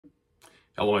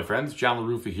Hello, my friends. John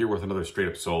LaRuffa here with another Straight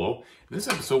Up Solo. In this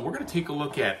episode, we're going to take a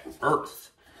look at Earth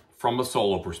from a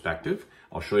solo perspective.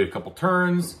 I'll show you a couple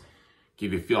turns,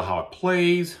 give you a feel how it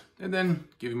plays, and then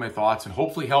give you my thoughts and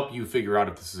hopefully help you figure out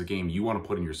if this is a game you want to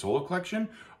put in your solo collection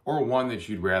or one that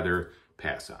you'd rather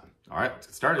pass on. All right, let's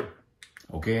get started.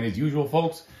 Okay, and as usual,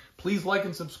 folks, please like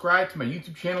and subscribe to my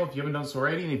YouTube channel if you haven't done so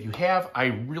already. And if you have, I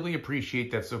really appreciate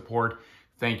that support.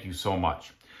 Thank you so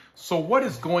much. So what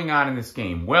is going on in this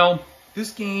game? Well,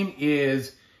 this game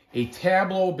is a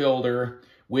tableau builder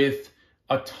with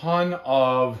a ton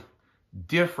of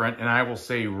different, and I will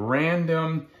say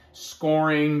random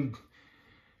scoring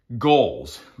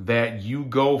goals that you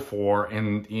go for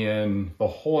in the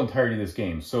whole entirety of this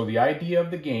game. So the idea of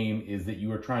the game is that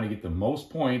you are trying to get the most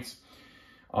points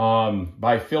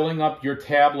by filling up your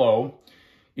tableau.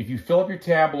 If you fill up your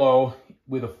tableau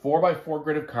with a 4x4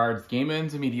 grid of cards, the game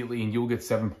ends immediately and you'll get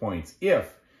 7 points.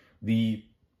 If the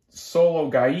solo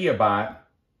Gaia bot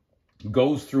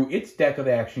goes through its deck of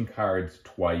action cards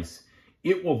twice,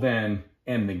 it will then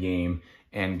end the game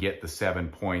and get the 7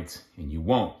 points, and you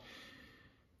won't.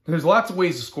 There's lots of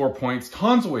ways to score points,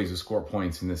 tons of ways to score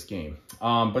points in this game,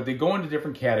 but they go into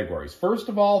different categories. First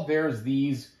of all, there's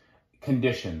these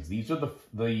conditions. These are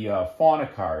the fauna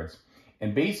cards,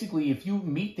 and basically if you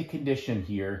meet the condition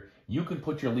here, you can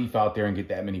put your leaf out there and get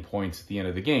that many points at the end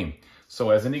of the game.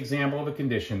 So as an example of a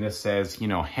condition, this says,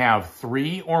 have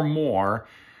 3 or more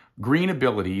green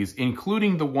abilities,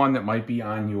 including the one that might be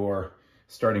on your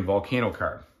starting volcano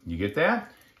card. You get that?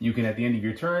 You can, at the end of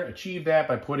your turn, achieve that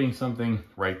by putting something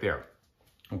right there.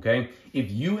 Okay?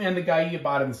 If you and the Gaia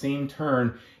bot in the same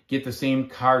turn get the same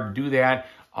card to do that,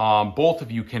 both of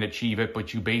you can achieve it,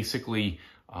 but you basically,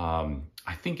 I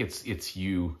think it's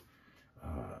you.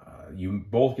 You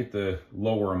both get the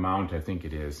lower amount, I think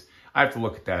it is. I have to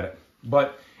look at that.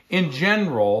 But in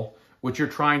general, what you're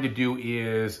trying to do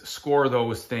is score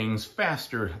those things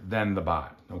faster than the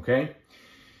bot, okay?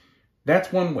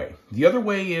 That's one way. The other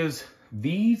way is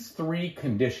these 3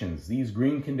 conditions, these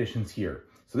green conditions here.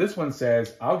 So this one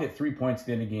says, I'll get 3 points at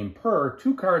the end of the game per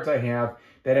 2 cards I have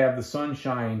that have the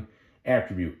sunshine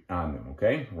attribute on them,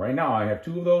 okay? Right now I have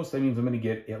 2 of those, so that means I'm going to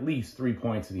get at least 3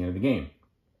 points at the end of the game.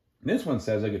 This one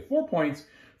says I get 4 points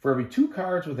for every 2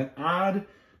 cards with an odd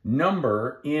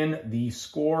number in the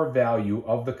score value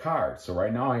of the card. So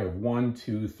right now I have 1,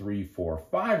 2, 3, 4,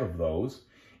 5 of those.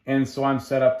 And so I'm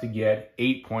set up to get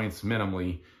 8 points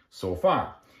minimally so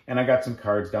far. And I got some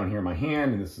cards down here in my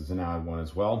hand, and this is an odd one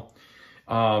as well.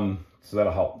 So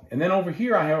that'll help. And then over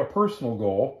here I have a personal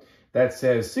goal that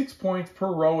says 6 points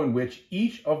per row in which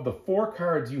each of the 4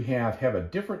 cards you have a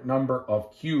different number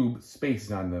of cube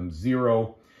spaces on them,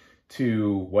 0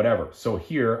 to whatever. So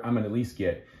here I'm going to at least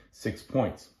get 6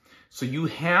 points. So you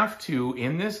have to,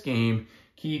 in this game,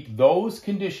 keep those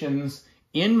conditions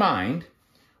in mind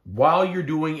while you're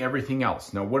doing everything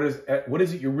else. Now, what is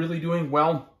it you're really doing?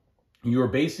 Well, you're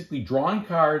basically drawing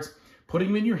cards, putting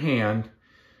them in your hand.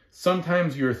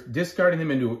 Sometimes you're discarding them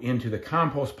into the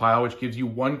compost pile, which gives you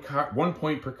 1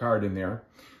 point per card in there.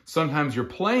 Sometimes you're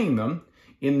playing them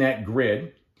in that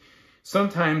grid.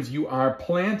 Sometimes you are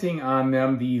planting on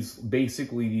them these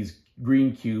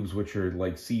green cubes, which are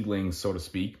like seedlings, so to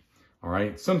speak. All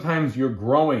right. Sometimes you're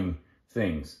growing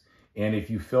things. And if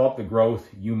you fill up the growth,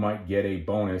 you might get a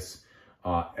bonus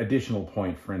additional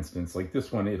point, for instance. Like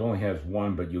this one, it only has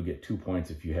 1, but you'll get 2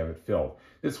 points if you have it filled.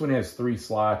 This one has 3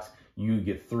 slots. You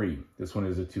get 3. This one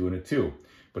is a 2 and a 2.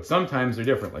 But sometimes they're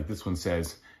different. Like this one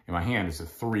says, in my hand, is a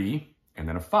 3 and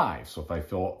then a 5. So if I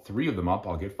fill 3 of them up,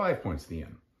 I'll get 5 points at the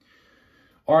end.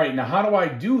 All right, now how do I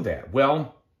do that?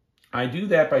 Well, I do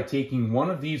that by taking one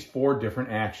of these 4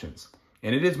 different actions.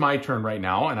 And it is my turn right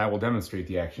now, and I will demonstrate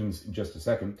the actions in just a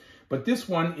second. But this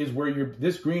one is where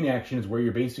this green action is where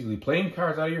you're basically playing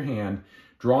cards out of your hand,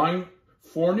 drawing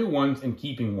 4 new ones, and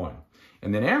keeping 1.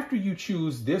 And then after you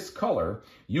choose this color,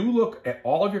 you look at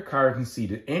all of your cards and see,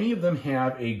 did any of them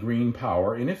have a green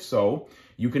power? And if so,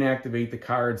 you can activate the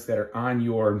cards that are on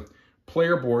your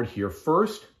player board here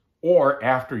first or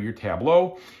after your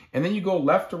tableau. And then you go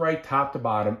left to right, top to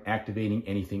bottom, activating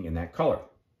anything in that color.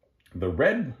 The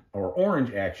red or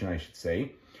orange action, I should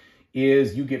say,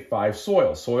 is you get 5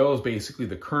 soil. Soil is basically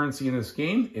the currency in this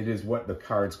game. It is what the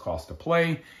cards cost to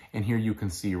play. And here you can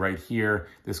see right here,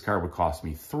 this card would cost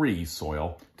me 3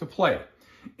 soil to play.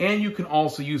 And you can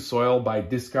also use soil by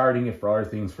discarding it for other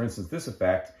things. For instance, this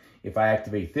effect, if I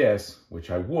activate this, which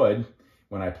I would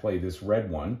when I play this red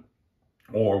one,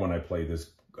 or when I play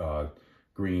this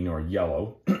green or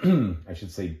yellow, I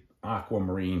should say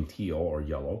aquamarine teal or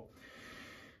yellow,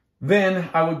 then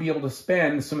I would be able to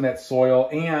spend some of that soil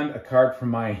and a card from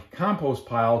my compost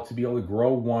pile to be able to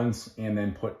grow once and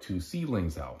then put 2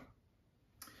 seedlings out.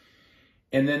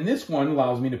 And then this one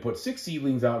allows me to put 6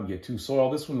 seedlings out and get 2 soil.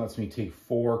 This one lets me take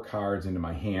 4 cards into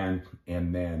my hand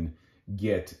and then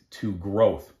get 2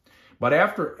 growth. But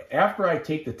after I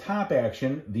take the top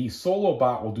action, the solo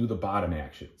bot will do the bottom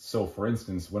action. So for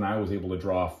instance, when I was able to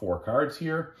draw 4 cards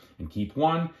here and keep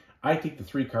 1, I take the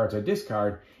 3 cards I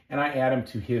discard and I add them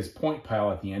to his point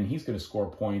pile at the end. He's going to score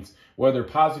points. Whether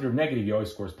positive or negative, he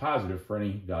always scores positive for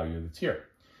any value that's here.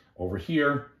 Over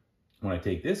here, when I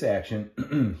take this action,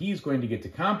 he's going to get to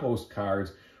compost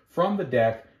cards from the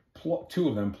deck, 2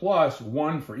 of them, plus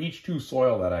 1 for each 2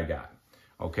 soil that I got.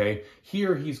 Okay,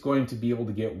 here he's going to be able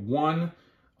to get one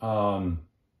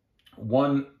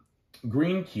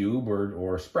green cube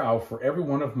or sprout for every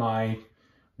one of my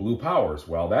blue powers.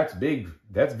 Well, that's big.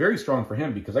 That's very strong for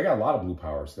him because I got a lot of blue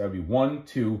powers. That would be 1,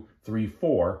 2, 3,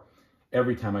 4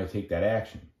 every time I take that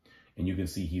action. And you can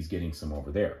see he's getting some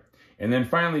over there. And then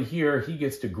finally here, he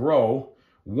gets to grow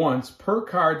once per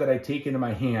card that I take into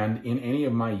my hand in any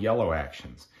of my yellow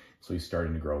actions. So he's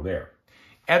starting to grow there.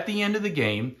 At the end of the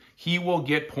game, he will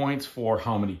get points for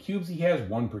how many cubes he has,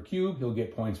 1 per cube. He'll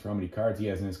get points for how many cards he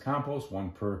has in his compost, 1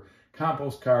 per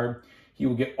compost card. He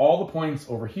will get all the points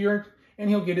over here, and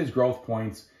he'll get his growth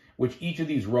points, which each of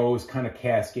these rows kind of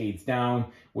cascades down,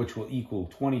 which will equal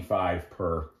 25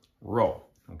 per row.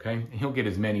 Okay, and he'll get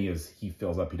as many as he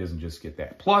fills up. He doesn't just get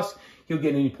that. Plus, he'll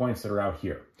get any points that are out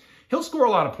here. He'll score a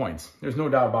lot of points. There's no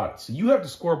doubt about it. So you have to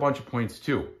score a bunch of points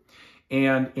too.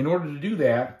 And in order to do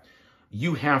that,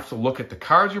 you have to look at the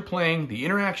cards you're playing, the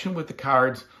interaction with the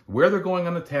cards, where they're going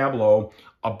on the tableau,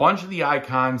 a bunch of the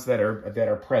icons that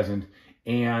are present,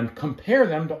 and compare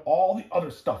them to all the other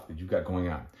stuff that you've got going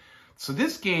on. So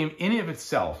this game, in and of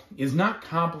itself, is not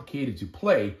complicated to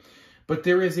play, but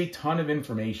there is a ton of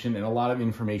information and a lot of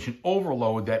information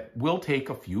overload that will take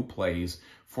a few plays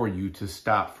for you to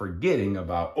stop forgetting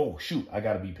about, oh, shoot, I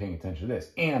got to be paying attention to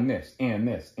this, and this, and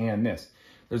this, and this.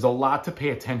 There's a lot to pay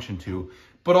attention to,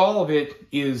 but all of it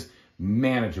is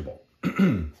manageable.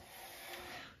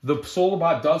 The solo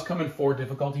bot does come in 4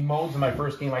 difficulty modes. In my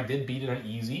first game, I did beat it on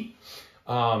easy.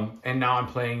 And now I'm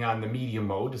playing on the medium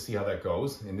mode to see how that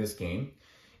goes in this game.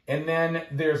 And then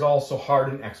there's also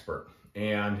hard and expert.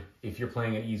 And if you're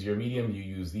playing at easy or medium, you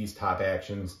use these top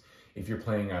actions. If you're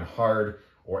playing on hard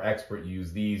or expert, you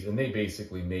use these. And they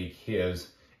basically make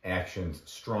his actions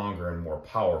stronger and more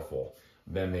powerful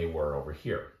than they were over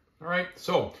here. All right,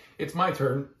 so it's my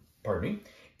turn, pardon me.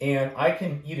 And I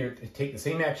can either take the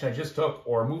same action I just took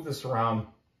or move this around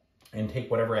and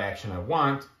take whatever action I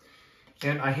want.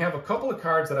 And I have a couple of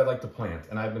cards that I'd like to plant,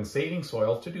 and I've been saving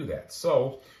soil to do that.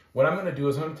 So what I'm going to do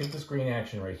is I'm going to take this green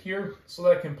action right here so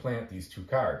that I can plant these 2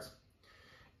 cards.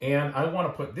 And I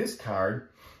want to put this card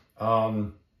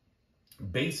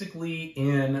basically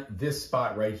in this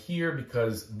spot right here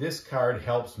because this card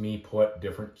helps me put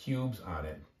different cubes on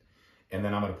it. And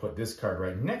then I'm going to put this card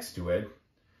right next to it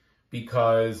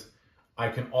because I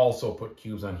can also put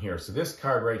cubes on here. So this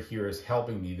card right here is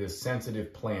helping me, this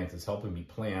sensitive plant is helping me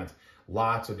plant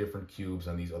lots of different cubes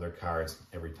on these other cards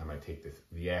every time I take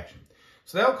the action.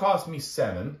 So that'll cost me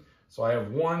 7. So I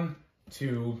have 1,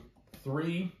 2,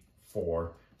 3,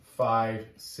 4, 5,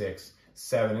 6,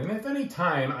 7. And if any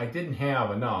time I didn't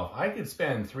have enough, I could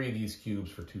spend 3 of these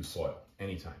cubes for 2 soil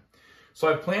anytime. So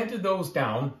I've planted those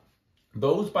down.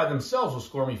 Those by themselves will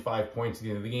score me 5 points at the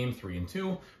end of the game, 3 and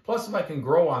 2. Plus, if I can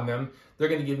grow on them, they're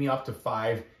going to give me up to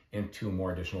 5 and 2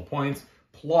 more additional points.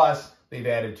 Plus, they've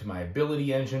added to my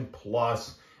ability engine.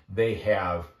 Plus, they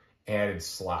have added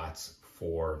slots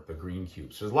for the green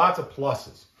cubes. So there's lots of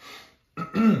pluses.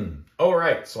 All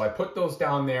right, so I put those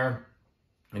down there,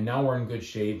 and now we're in good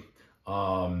shape.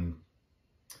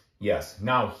 Yes,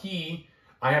 now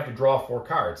I have to draw 4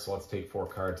 cards. So let's take 4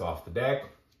 cards off the deck.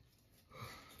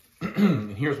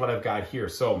 And here's what I've got here.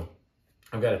 So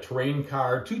I've got a terrain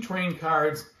card, 2 terrain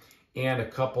cards, and a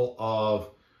couple of,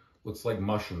 looks like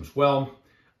mushrooms. Well,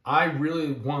 I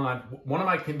really want, one of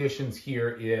my conditions here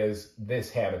is this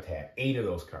habitat, 8 of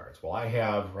those cards. Well, I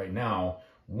have right now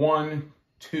 1,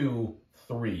 2,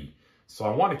 3. So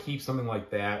I want to keep something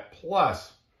like that.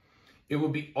 Plus, it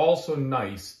would be also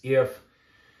nice if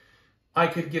I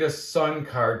could get a sun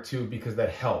card too, because that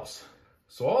helps.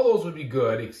 So all those would be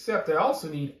good, except I also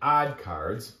need odd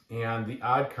cards, and the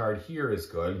odd card here is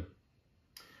good.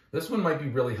 This one might be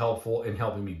really helpful in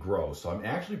helping me grow. So I'm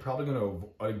actually probably going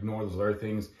to ignore those other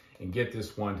things and get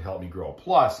this one to help me grow.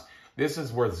 Plus, this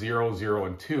is worth 0, 0,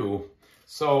 and 2.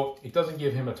 So it doesn't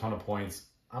give him a ton of points.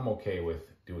 I'm okay with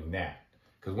doing that.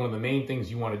 Because one of the main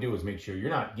things you want to do is make sure you're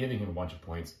not giving him a bunch of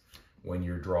points when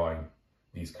you're drawing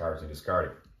these cards and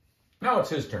discarding. Now it's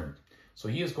his turn. So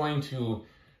he is going to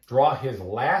draw his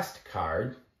last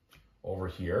card over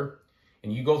here.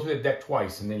 And you go through the deck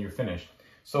twice and then you're finished.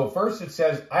 So first it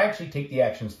says, I actually take the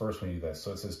actions first when you do this.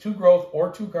 So it says 2 growth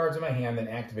or 2 cards in my hand, then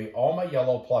activate all my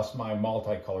yellow plus my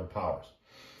multicolored powers.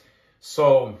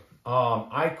 So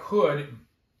I could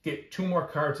get 2 more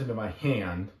cards into my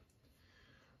hand,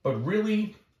 but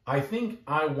really I think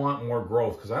I want more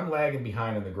growth because I'm lagging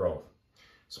behind in the growth.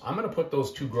 So I'm going to put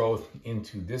those 2 growth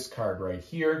into this card right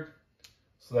here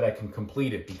so that I can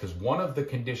complete it, because one of the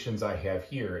conditions I have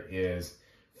here is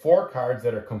 4 cards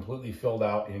that are completely filled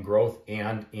out in growth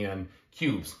and in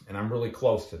cubes. And I'm really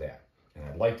close to that. And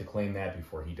I'd like to claim that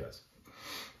before he does.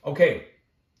 Okay,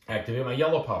 activate my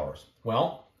yellow powers.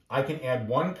 Well, I can add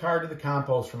 1 card to the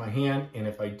compost from my hand. And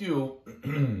if I do,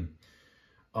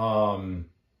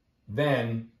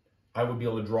 then I would be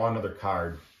able to draw another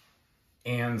card.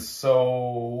 And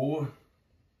so,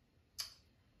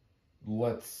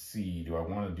 let's see, do I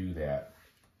want to do that?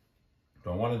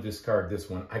 Do I want to discard this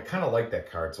one? I kind of like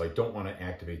that card, so I don't want to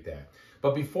activate that.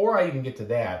 But before I even get to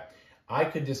that, I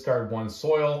could discard 1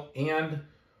 soil and,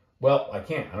 well, I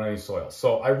can't. I don't have any soil.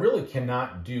 So I really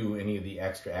cannot do any of the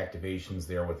extra activations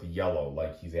there with the yellow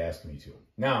like he's asking me to.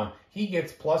 Now, he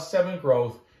gets +7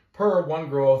 growth per 1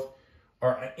 growth,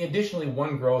 or additionally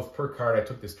 1 growth per card I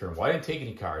took this turn. Well, I didn't take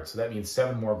any cards, so that means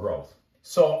 7 more growth.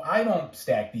 So I don't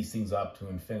stack these things up to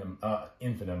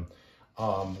infinitum.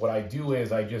 What I do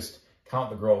is I just count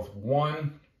the growth.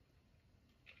 1,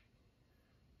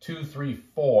 2, 3,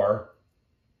 4,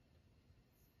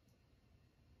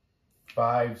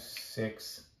 5,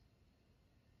 6.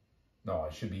 No,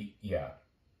 it should be, yeah,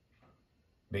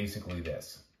 basically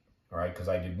this. All right, because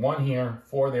I did 1 here,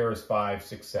 4 there is 5,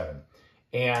 6, 7.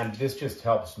 And this just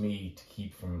helps me to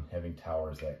keep from having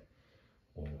towers that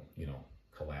will, you know,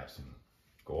 collapse and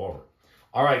go over.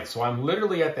 All right, so I'm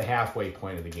literally at the halfway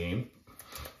point of the game.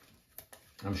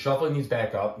 I'm shuffling these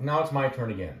back up. Now it's my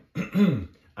turn again.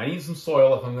 I need some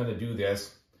soil if I'm going to do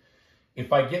this.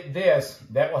 If I get this,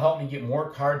 that will help me get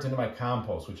more cards into my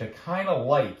compost, which I kind of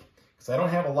like because I don't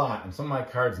have a lot, and some of my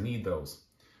cards need those.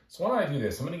 So why don't I do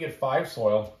this? I'm going to get 5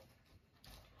 soil.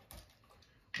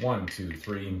 1, 2,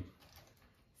 3,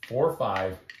 4,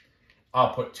 5.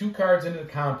 I'll put 2 cards into the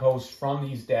compost from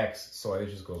these decks, so it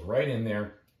just goes right in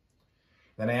there.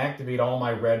 Then I activate all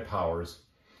my red powers.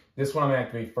 This one I'm going to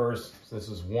activate first. So this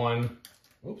is 1,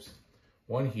 whoops,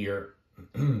 1 here.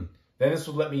 Then this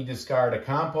would let me discard a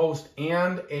compost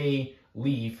and a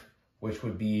leaf, which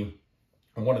would be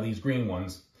one of these green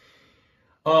ones.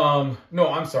 No,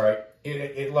 I'm sorry.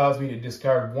 It allows me to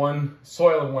discard 1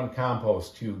 soil and 1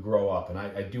 compost to grow up, and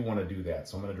I do want to do that.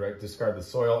 So I'm going to discard the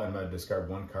soil, and I'm going to discard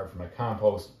 1 card from my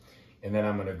compost, and then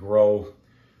I'm going to grow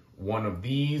 1 of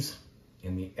these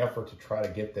in the effort to try to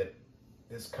get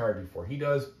this card before he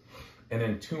does, and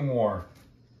then 2 more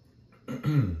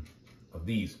of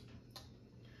these.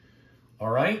 All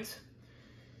right,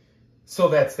 so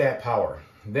that's that power.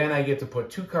 Then I get to put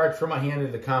 2 cards from my hand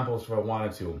into the compost if I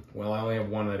wanted to. Well, I only have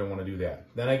 1 and I don't want to do that.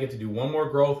 Then I get to do 1 more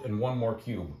growth and 1 more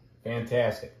cube.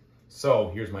 Fantastic. So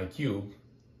here's my cube.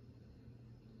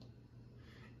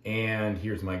 And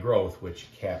here's my growth,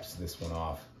 which caps this one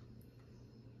off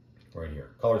right here.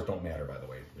 Colors don't matter, by the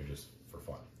way. They're just for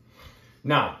fun.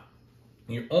 Now,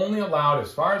 you're only allowed,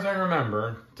 as far as I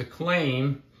remember, to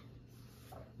claim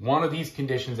one of these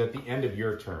conditions at the end of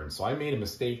your turn. So I made a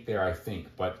mistake there, I think,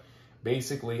 but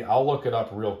basically, I'll look it up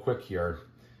real quick here.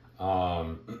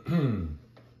 End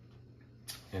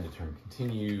of turn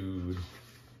continued.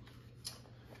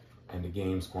 End of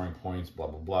game, scoring points, blah,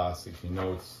 blah, blah. 60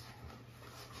 notes.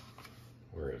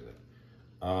 Where is it?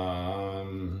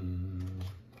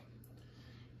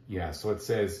 Yeah, so it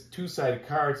says 2-sided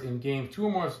cards in game. 2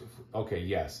 or more. Okay,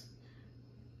 yes.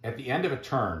 At the end of a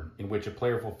turn in which a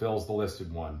player fulfills the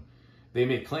listed one, they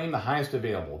may claim the highest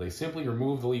available. They simply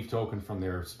remove the leaf token from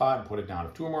their spot and put it down.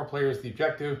 If 2 or more players the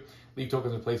objective, leaf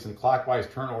tokens are placed in clockwise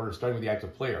turn order starting with the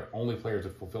active player. Only players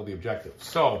have fulfilled the objective.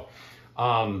 So,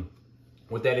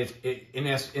 what that is, in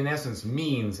essence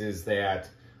means is that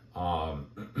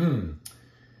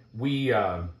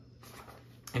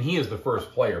and he is the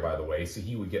first player, by the way, so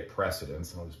he would get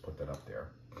precedence. And I'll just put that up there.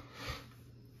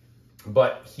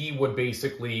 But he would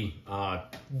basically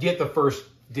get the first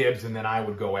dibs, and then I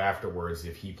would go afterwards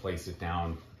if he placed it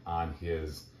down on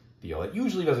his deal. It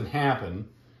usually doesn't happen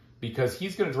because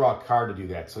he's going to draw a card to do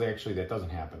that. So actually, that doesn't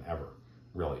happen ever,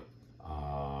 really.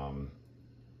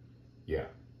 Yeah.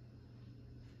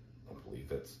 I don't believe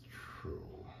that's true.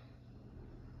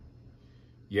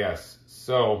 Yes.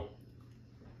 So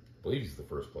I believe he's the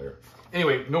first player.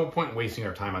 Anyway, no point in wasting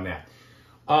our time on that.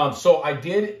 So I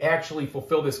did actually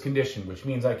fulfill this condition, which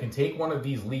means I can take one of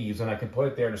these leaves and I can put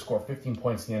it there to score 15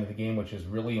 points at the end of the game, which is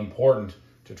really important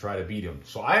to try to beat him.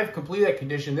 So I have completed that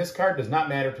condition. This card does not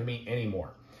matter to me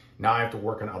anymore. Now I have to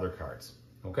work on other cards,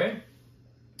 okay?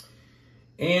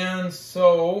 And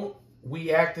so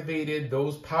we activated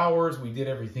those powers. We did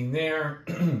everything there.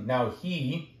 Now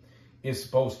he is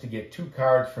supposed to get 2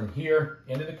 cards from here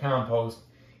into the compost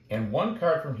and 1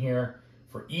 card from here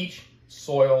for each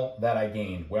soil that I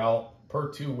gained. Well,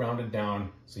 per 2 rounded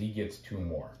down, so he gets 2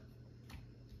 more.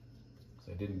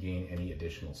 So I didn't gain any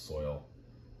additional soil.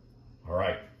 All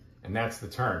right, and that's the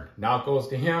turn. Now it goes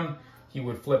to him. He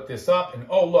would flip this up and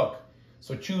oh, look.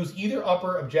 So choose either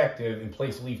upper objective and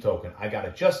place a leaf token. I got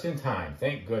it just in time,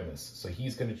 thank goodness. So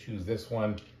he's gonna choose this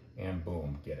one and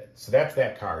boom, get it. So that's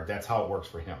that card, that's how it works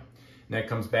for him. And that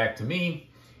comes back to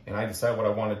me and I decide what I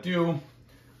wanna do.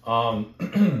 I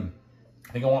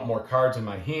think I want more cards in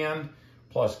my hand,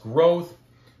 plus growth.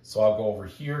 So I'll go over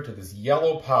here to this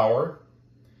yellow power,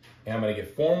 and I'm gonna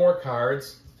get 4 more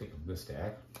cards. Take this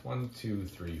stack, 1, 2,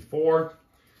 3, 4.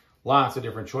 Lots of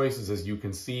different choices, as you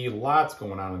can see, lots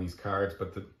going on in these cards,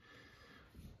 but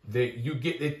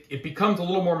it becomes a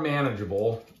little more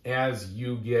manageable as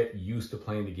you get used to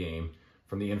playing the game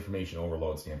from the information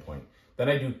overload standpoint. Then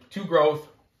I do 2 growth,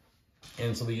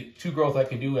 and so the 2 growth I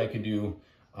can do,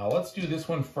 let's do this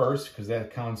one first because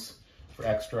that counts for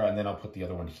extra, and then I'll put the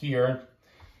other one here.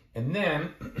 And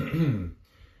then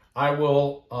I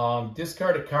will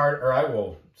discard a card, or I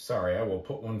will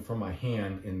put one from my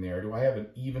hand in there. Do I have an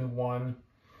even one?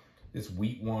 This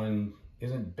wheat one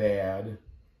isn't bad,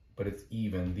 but it's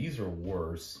even. These are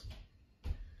worse.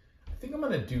 I think I'm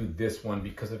gonna do this one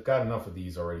because I've got enough of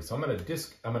these already. So I'm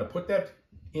gonna put that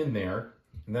in there,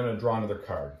 and then I'm gonna draw another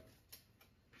card.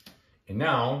 And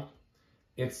now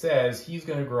it says he's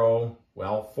gonna grow,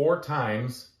 well, 4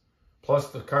 times, plus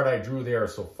the card I drew there,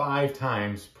 so 5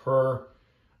 times per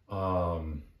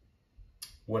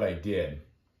what I did.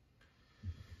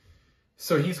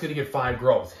 So he's gonna get 5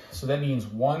 growth. So that means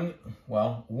 1,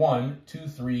 2,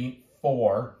 3,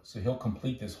 4. So he'll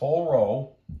complete this whole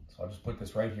row. So I'll just put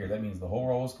this right here. That means the whole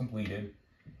row is completed.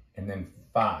 And then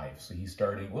 5. So he's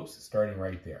starting, starting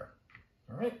right there.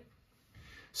 All right.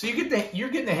 So you're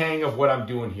getting the hang of what I'm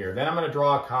doing here. Then I'm gonna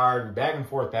draw a card, back and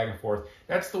forth, back and forth.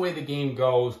 That's the way the game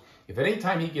goes. If at any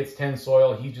time he gets 10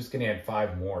 soil, he's just gonna add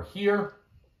 5 more here.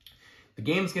 The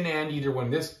game's gonna end either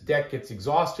when this deck gets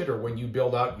exhausted or when you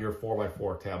build out your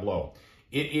 4x4 tableau.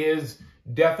 It is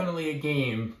definitely a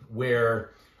game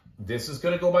where this is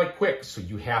gonna go by quick, so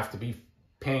you have to be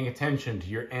paying attention to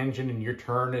your engine and your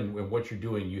turn and what you're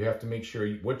doing. You have to make sure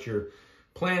what you're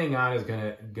planning on is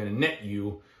gonna net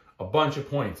you a bunch of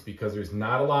points, because there's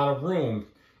not a lot of room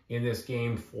in this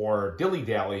game for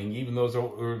dilly-dallying, even though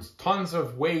there's tons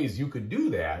of ways you could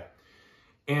do that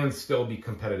and still be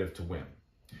competitive to win.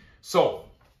 So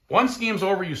once the game's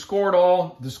over, you score it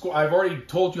all. I've already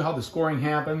told you how the scoring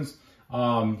happens.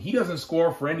 He doesn't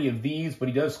score for any of these, but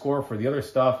he does score for the other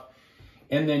stuff.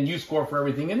 And then you score for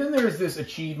everything. And then there's this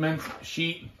achievement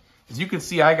sheet. As you can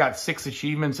see, I got 6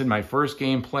 achievements in my first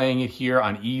game playing it here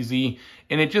on easy.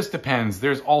 And it just depends.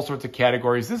 There's all sorts of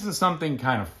categories. This is something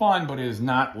kind of fun, but it is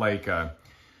not like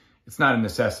it's not a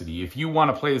necessity. If you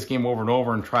want to play this game over and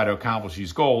over and try to accomplish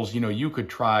these goals, you could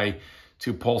try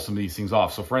to pull some of these things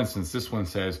off. So for instance, this one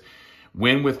says,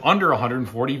 win with under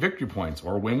 140 victory points,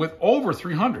 or win with over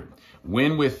 300.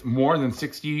 Win with more than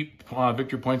 60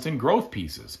 victory points in growth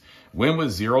pieces. Win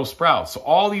with 0 sprouts. So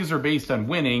all these are based on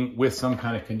winning with some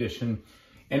kind of condition.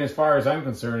 And as far as I'm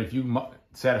concerned, if you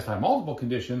satisfy multiple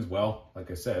conditions, well,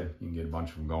 like I said, you can get a bunch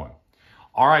of them going.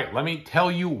 All right, let me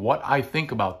tell you what I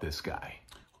think about this guy.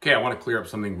 Okay, I want to clear up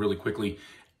something really quickly.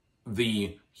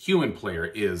 The human player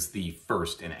is the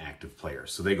first inactive player,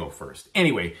 so they go first.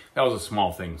 Anyway, that was a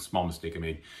small mistake I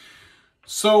made.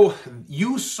 So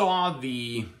you saw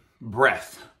the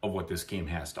breadth of what this game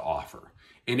has to offer.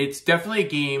 And it's definitely a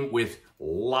game with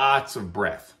lots of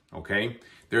breadth, okay?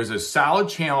 There's a solid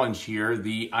challenge here.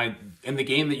 In the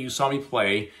game that you saw me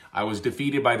play, I was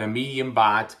defeated by the medium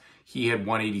bot. He had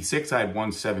 186, I had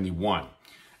 171.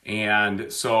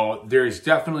 And so there's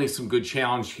definitely some good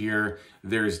challenge here.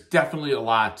 There's definitely a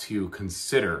lot to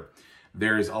consider.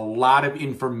 There's a lot of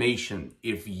information.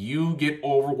 If you get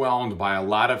overwhelmed by a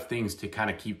lot of things to kind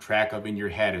of keep track of in your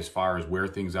head as far as where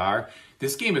things are,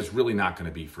 this game is really not going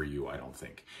to be for you, I don't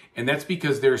think. And that's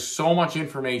because there's so much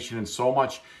information and so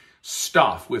much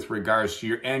stuff with regards to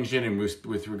your engine and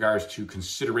with regards to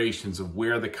considerations of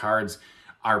where the cards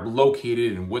are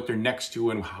located and what they're next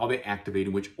to and how they activate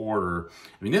in which order.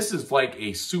 I mean, this is like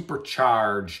a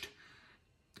supercharged,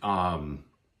 you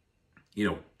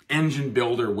know, engine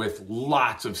builder with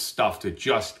lots of stuff to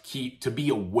just to be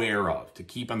aware of, to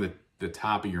keep on the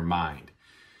top of your mind.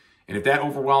 And if that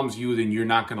overwhelms you, then you're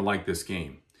not going to like this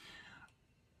game.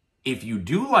 If you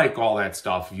do like all that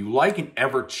stuff, if you like an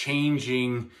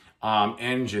ever-changing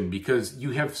engine, because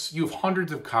you have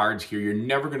hundreds of cards here, you're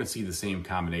never going to see the same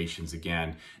combinations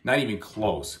again, not even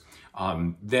close,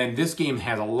 then this game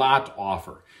has a lot to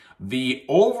offer. The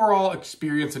overall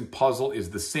experience and puzzle is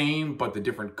the same, but the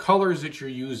different colors that you're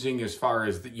using as far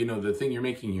as, the thing you're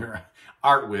making your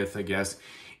art with, I guess,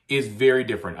 is very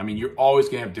different. I mean, you're always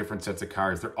going to have different sets of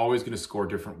cards. They're always going to score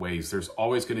different ways. There's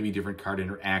always going to be different card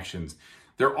interactions.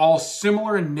 They're all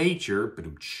similar in nature,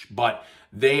 but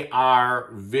they are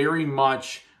very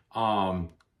much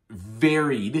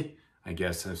varied. I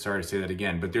guess, I'm sorry to say that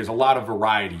again, but there's a lot of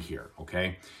variety here,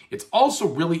 okay? It's also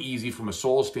really easy from a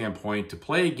solo standpoint to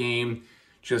play a game,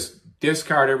 just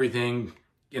discard everything,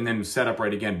 and then set up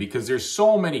right again, because there's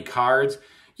so many cards,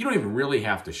 you don't even really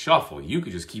have to shuffle. You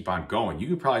could just keep on going. You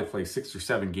could probably play 6 or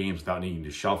 7 games without needing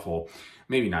to shuffle.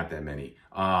 Maybe not that many,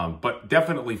 but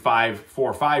definitely 4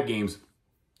 or 5 games,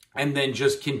 and then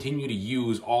just continue to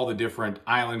use all the different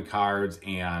island cards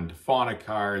and fauna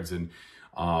cards and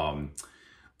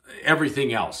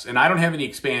everything else. And I don't have any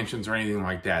expansions or anything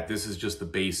like that. This is just the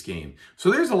base game. So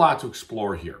there's a lot to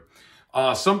explore here.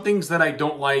 Some things that I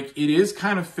don't like, it is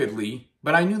kind of fiddly,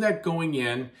 but I knew that going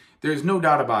in. There's no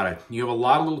doubt about it. You have a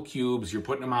lot of little cubes. You're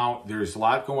putting them out. There's a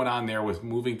lot going on there with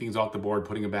moving things off the board,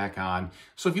 putting them back on.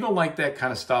 So if you don't like that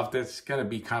kind of stuff, that's going to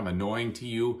be kind of annoying to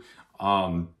you.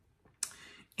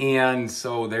 And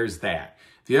so there's that.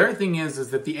 The other thing is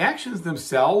that the actions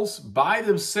themselves, by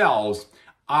themselves,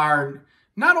 are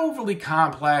not overly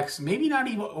complex, maybe not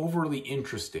even overly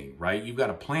interesting, right? You've got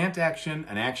a plant action,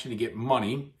 an action to get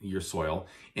money, your soil,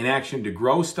 an action to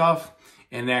grow stuff,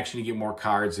 and an action to get more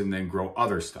cards and then grow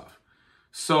other stuff.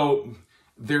 So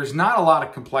there's not a lot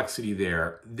of complexity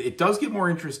there. It does get more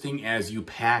interesting as you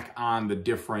pack on the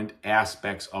different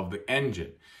aspects of the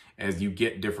engine, as you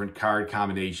get different card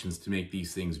combinations to make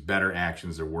these things better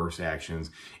actions or worse actions.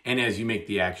 And as you make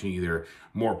the action either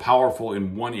more powerful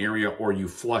in one area or you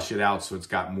flush it out so it's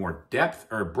got more depth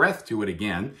or breadth to it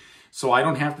again. So I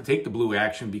don't have to take the blue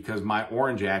action because my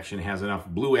orange action has enough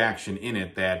blue action in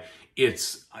it that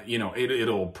it's,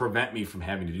 it'll prevent me from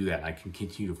having to do that. I can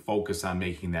continue to focus on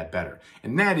making that better.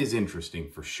 And that is interesting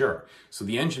for sure. So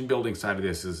the engine building side of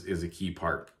this is a key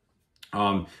part.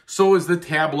 So is the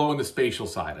tableau and the spatial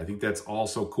side. I think that's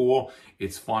also cool.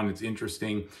 It's fun. It's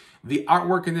interesting. The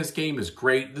artwork in this game is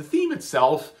great. The theme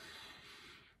itself,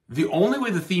 the only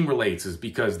way the theme relates is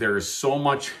because there is so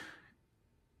much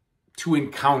to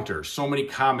encounter, so many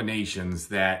combinations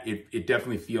that it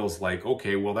definitely feels like,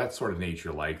 okay, well, that's sort of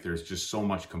nature-like. There's just so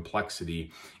much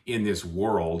complexity in this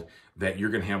world that you're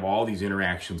going to have all these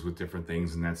interactions with different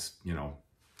things, and that's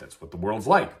what the world's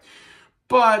like.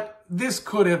 But this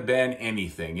could have been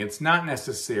anything. It's not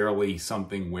necessarily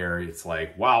something where it's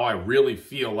like, wow, I really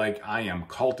feel like I am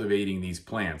cultivating these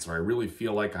plants, or I really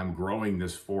feel like I'm growing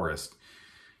this forest.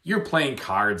 You're playing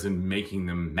cards and making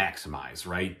them maximize,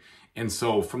 right? And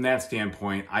so from that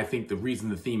standpoint, I think the reason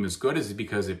the theme is good is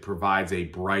because it provides a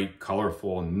bright,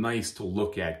 colorful, nice to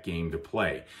look at game to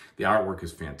play. The artwork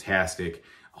is fantastic.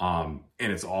 And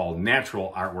it's all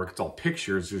natural artwork. It's all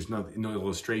pictures. There's no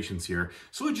illustrations here.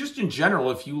 So just in general,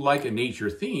 if you like a nature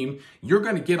theme, you're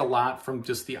going to get a lot from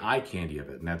just the eye candy of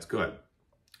it, and that's good.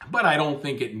 But I don't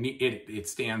think it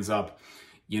stands up,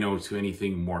 to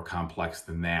anything more complex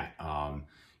than that.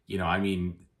 I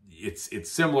mean,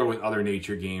 it's similar with other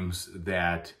nature games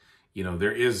that,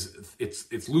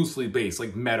 it's loosely based,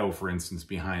 like Meadow, for instance,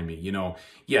 behind me.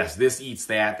 Yes, this eats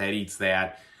that eats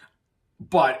that.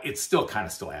 But it's still kind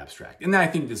of abstract. And I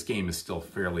think this game is still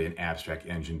fairly an abstract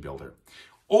engine builder.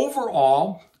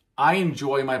 Overall, I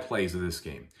enjoy my plays of this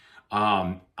game.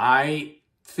 I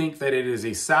think that it is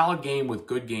a solid game with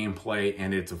good gameplay,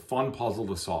 and it's a fun puzzle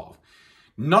to solve.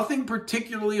 Nothing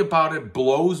particularly about it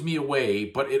blows me away,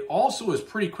 but it also is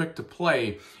pretty quick to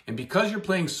play. And because you're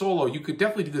playing solo, you could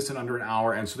definitely do this in under an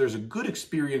hour. And so there's a good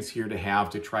experience here to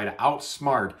have to try to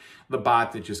outsmart the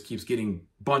bot that just keeps getting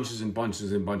bunches and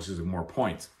bunches and bunches of more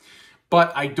points.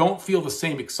 But I don't feel the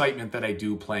same excitement that I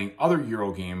do playing other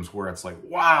Euro games where it's like,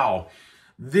 wow,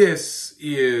 this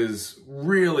is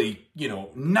really,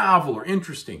 novel or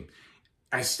interesting.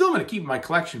 I still am going to keep in my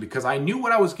collection because I knew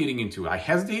what I was getting into. I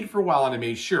hesitated for a while and I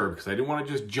made sure because I didn't want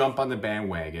to just jump on the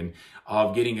bandwagon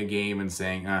of getting a game and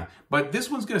saying, but this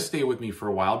one's going to stay with me for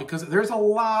a while because there's a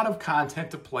lot of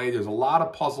content to play. There's a lot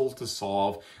of puzzles to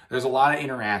solve. There's a lot of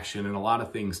interaction and a lot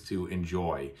of things to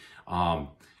enjoy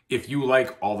if you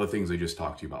like all the things I just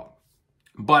talked to you about.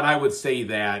 But I would say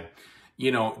that,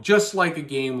 you know, just like a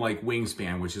game like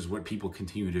Wingspan, which is what people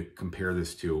continue to compare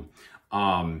this to,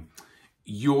 from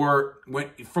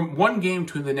one game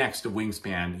to the next of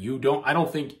Wingspan, I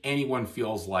don't think anyone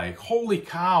feels like, holy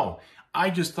cow, I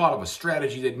just thought of a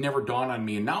strategy that never dawned on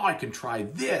me and now I can try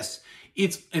this.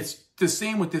 It's the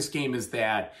same with this game, is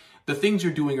that the things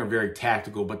you're doing are very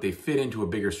tactical, but they fit into a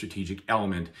bigger strategic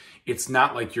element. It's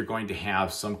not like you're going to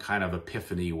have some kind of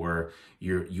epiphany where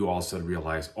you all of a sudden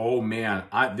realize, oh man,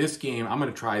 this game, I'm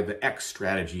going to try the X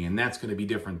strategy and that's going to be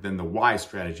different than the Y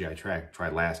strategy I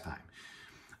tried last time.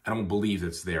 I don't believe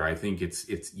it's there. I think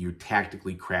it's you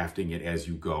tactically crafting it as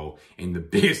you go. And the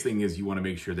biggest thing is you want to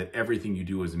make sure that everything you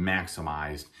do is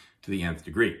maximized to the nth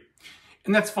degree.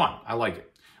 And that's fun. I like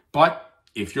it. But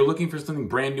if you're looking for something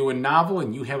brand new and novel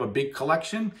and you have a big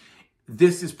collection,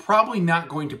 this is probably not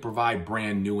going to provide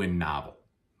brand new and novel.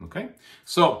 Okay?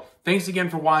 So thanks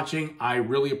again for watching. I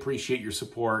really appreciate your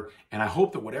support. And I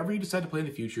hope that whatever you decide to play in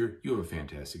the future, you have a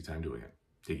fantastic time doing it.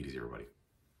 Take it easy, everybody.